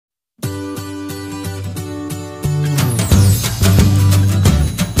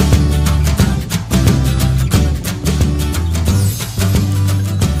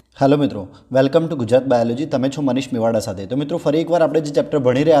Hello मित्रों, welcome to Gujarat biology. तमे छो मनीष मेवाड़ा साथे। तो मित्रों फरी एक बार आपणे जे चैप्टर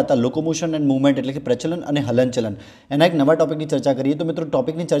भणी रह्या हता लोकोमोशन एंड मूवमेंट एटले के प्रचलन अने हलनचलन एना एक नवा टॉपिकनी चर्चा करीए। तो मित्रों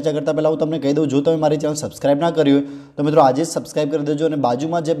टॉपिकनी चर्चा करता पहला हूँ तमने कही दऊं, जो तमे मारी चेनल सब्सक्राइब ना करी होय तो मित्रों आज ज सब्सक्राइब कर देजो अने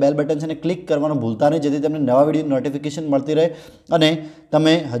बाजुमां जे बेल बटन छे एने क्लिक करवानुं भूलता नहीं, जेथी तमने नवा विडियो नोटिफिकेशन मळती रहे अने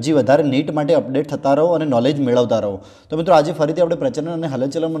तमे हजी वधारे नीट माटे अपडेट थता रहो अने नॉलेज मेळवता रहो। तो मित्रों आज फरीथी आपणे प्रचलन अने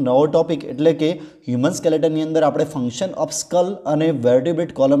हलनचलनमां नवो टॉपिक एटले के ह्यूमन स्केलेटननी अंदर आपणे फंक्शन ऑफ स्कल अने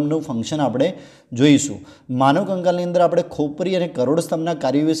वर्टिब्रेट कॉलमनुं फंक्शन आपणे જોઈશું। માનવ કંકાલની અંદર આપણે ખોપરી અને કરોડસ્તંભના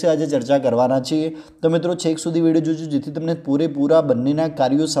કાર્યો વિશે આજે ચર્ચા કરવાના છીએ। તો મિત્રો છેક સુધી વિડીયો જોજો જેથી તમને પૂરેપૂરા બંનેના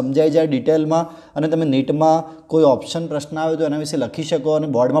કાર્યો સમજાઈ જાય ડિટેલમાં અને તમે નેટમાં કોઈ ઓપ્શન પ્રશ્ન આવે તો એના વિશે લખી શકો અને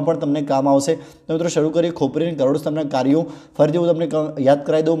બોર્ડમાં પણ તમને કામ આવશે। તો મિત્રો શરૂ કરીએ ખોપરી અને કરોડસ્તંભના કાર્યો। ફરીથી હું તમને યાદ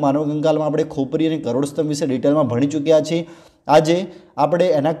કરાવી દઉં, માનવ કંકાલમાં આપણે ખોપરી અને કરોડસ્તંભ વિશે ડિટેલમાં ભણી ચૂક્યા છીએ। આજે આપણે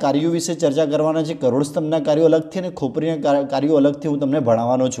એના કાર્યો વિશે ચર્ચા કરવાના છે। કરોડસ્તંભના કાર્યો અલગથી અને ખોપરીના કાર્યો અલગથી હું તમને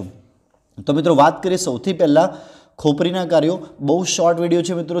ભણાવવાનો છું। तो मित्रों बात करिए सौथी पहला खोपरीना कार्यों। बहुत शॉर्ट विडियो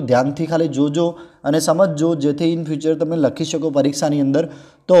है मित्रों, ध्यानथी खाली जोजो अने समझो जेथी इन फ्यूचर तमे लखी शको परीक्षानी अंदर।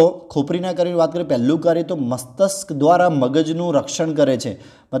 तो खोपरीना कार्यों बात करें, पहलू कार्य तो मस्तिष्क द्वारा मगजनुं रक्षण करे छे।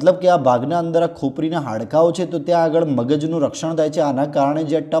 मतलब कि आ भागना अंदर आ खोपरीना हाडकाओ छे तो त्यां आगळ मगजनुं रक्षण थाय छे। आना कारणे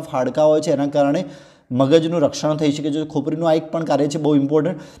जे टफ हाडका होय छे एना कारणे मगजनुं रक्षण थई शके छे। खोपरीनुं आ एक पण कार्य छे बहु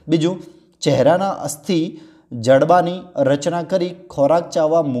इम्पोर्टंट। बीजुं, चेहराना अस्थि जड़बानी रचना करी खोराक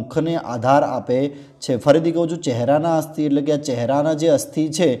चाववा मुखने आधार आपे छे। फरीथी कहूं छुं, चेहराना अस्थि एटले के चेहराना जे अस्थि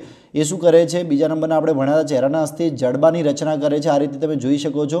छे ए शुं करे छे, बीजा नंबरना आपणे भण्या चेहराना अस्थि जड़बानी रचना करे छे। आ रीते तमे जोई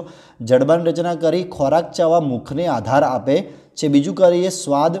शको छो, जड़बानी रचना करी खोराक चाववा मुखने आधार आपे छे। बीजुं करीए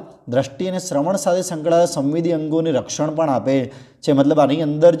स्वाद, दृष्टि अने श्रवण साथे संकळाયેલા संवेदी अंगोने रक्षण पण आपे छे। मतलब आनी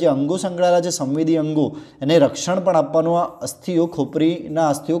अंदर जे अंगो संकळाયેલા छे संवेदी अंगो एने रक्षण पण आपवानुं आ अस्थिओ खोपरीना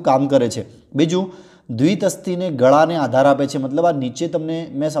अस्थिओ काम करे छे। बीजुं, द्वित अस्थि ने गळा ने आधार आपे छे। मतलब आ नीचे तमने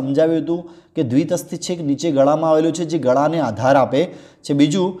मैं समझाव्युं हतुं कि द्वित अस्थि छे नीचे गळामां आवेलुं छे जे गळाने आधार आपे छे।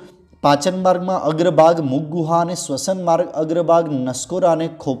 बीजुं, पाचन मार्गमां अग्रभाग मुख गुहा अने श्वसन मार्ग अग्रभाग नसकोरा अने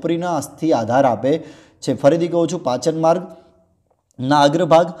खोपरीना अस्थि आधार आपे छे। फरीथी कहूं छुं, पाचन मार्गना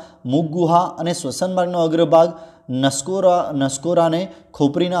अग्रभाग मुख गुहा अने श्वसन मार्गनो अग्रभाग नसकोरा ने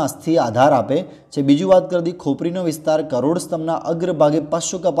खोपरीना अस्थि आधार आपे छे। बीजी बात कर दी, खोपरीनो विस्तार करोड़स्तंभना अग्रभागे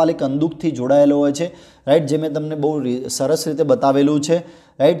पश्चकपाली कंदूकथी जोड़ायेलो होय छे। राइट, जे मैं तमने बहु सरस रीते बतावेलुं छे।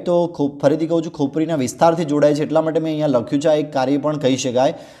 राइट, तो फरीथी कहूं छुं खोपरीना विस्तारथी जोड़ाय छे एटला माटे मैं अहींया लख्युं छे, आ एक कार्य पण कही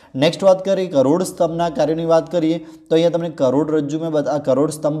शकाय। नेक्स्ट बात करिए करोड़स्तंभना कार्यनी बात करिए तो अहींया तमने करोड़रज्जु में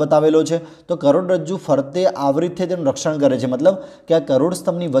करोड़स्तंभ बतावेलो छे। तो करोड़रज्जु फरते आवृत थई तेनुं रक्षण करे छे। मतलब कि आ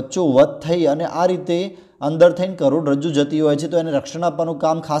करोड़स्तंभनी वच्चोवच थई अने आ रीते अंदर थईने करोड़रज्जु जती होय छे तो एने रक्षण आपवानुं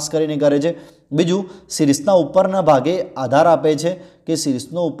काम खास करीने करे छे। बीजुं, शीर्षना उपरना भागे आधार आपे छे कि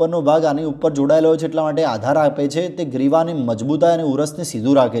शीर्षनो उपरनो भाग आनी उपर जोड़ायेलो होय छे એટલા માટે આધાર આપે છે। તે ગ્રીવાને મજબૂતાઈ અને ઉરસને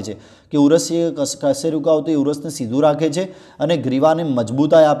સીધું રાખે છે કે ઉરસીય કશેરુકા આવતી ઉરસને સીધું રાખે છે અને ગ્રીવાને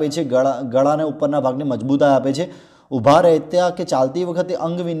મજબૂતાઈ આપે છે, ગળાને ઉપરના ભાગને મજબૂતાઈ આપે છે। ઊભા રહેતા કે ચાલતી વખતે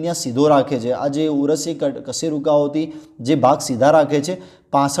અંગ વિન્યાસ સીધો રાખે છે। આ જે ઉરસીય કશેરુકાઓથી જે ભાગ સીધા રાખે છે।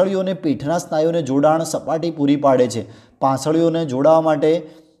 પાંસળીઓને પીઠના સ્નાયુને જોડાણ સપાટી પૂરી પાડે છે। પાંસળીઓને જોડાવા માટે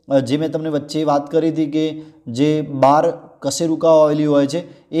જે મેં તમને વચ્ચે વાત કરી હતી કે જે 12 કશેરુકાઓ આવેલી હોય છે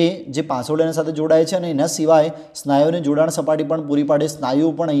એ જે પાંસળીઓની સાથે જોડાય છે અને એના સિવાય સ્નાયુઓને જોડાણ સપાટી પણ પૂરી પાડે,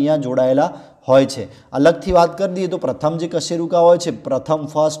 સ્નાયુઓ પણ અહીંયા જોડાયેલા હોય છે। અલગથી વાત કરી દઈએ તો પ્રથમ જે કશેરુકા હોય છે, પ્રથમ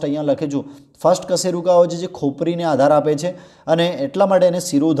ફર્સ્ટ અહીંયા લખે છું, ફર્સ્ટ કશેરુકા હોય છે જે ખોપરીને આધાર આપે છે અને એટલા માટે એને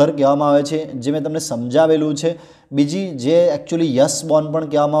શિરોધર કહેવામાં આવે છે, જે મેં તમને સમજાવેલું છે। બીજી જે એકચ્યુઅલી યસ બોન પણ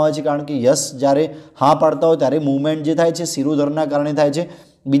કહેવામાં આવે છે, કારણ કે યસ જ્યારે હા પાડતા હોય ત્યારે મૂવમેન્ટ જે થાય છે શિરોધરના કારણે થાય છે।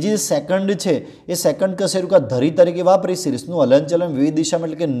 બીજી સેકન્ડ છે એ સેકન્ડ કશેરુકા ધરી તરીકે વાપરી શીર્ષનું હલનચલન વિવિધ દિશામાં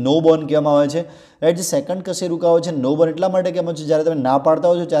એટલે કે નો બોન કહેવામાં આવે છે। રાઈટ, જે સેકન્ડ કશેરુકા હોય છે નો બોન એટલા માટે કહેવામાં આવે છે જ્યારે તમે ના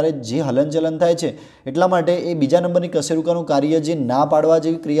પાડતા હો છો ત્યારે જે હલનચલન થાય છે એટલા માટે એ બીજા નંબરની કશેરુકાનું કાર્ય જે ના પાડવા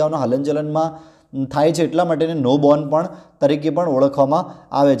જેવી ક્રિયાઓના હલનચલનમાં થાય છે એટલા માટે એને નો બોન પણ તરીકે પણ ઓળખવામાં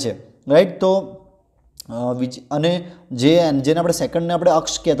આવે છે। રાઈટ, તો અને જેને આપણે સેકન્ડને આપણે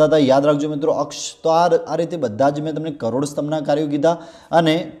અક્ષ કહેતા હતા, યાદ રાખજો મિત્રો અક્ષ। તો આ રીતે બધા જ મેં તમને કરોડસ્તંભના કાર્યો કીધા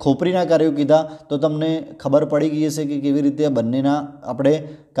અને ખોપરીના કાર્યો કીધા। તો તમને ખબર પડી ગઈ હશે કે કેવી રીતે બંનેના આપણે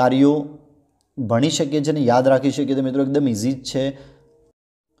કાર્યો ભણી શકીએ છીએ અને યાદ રાખી શકીએ। તો મિત્રો એકદમ ઇઝી જ છે।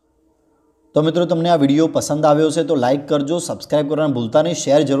 तो मित्रों तमने आ विडियो पसंद आव्यो छे तो लाइक करजो, सब्सक्राइब करवाना भूलता नहीं,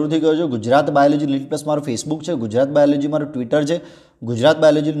 शेर जरूरथी करजो। गुजरात बायोलॉजी नीट प्लस मारो फेसबुक है, गुजरात बायोलॉजी मारो ट्विटर है, गुजरात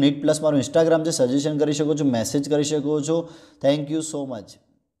बायोलॉजी नीट प्लस मारो इंस्टाग्राम है। सजेशन करी शको छो, मैसेज करी शको छो। Thank you so much.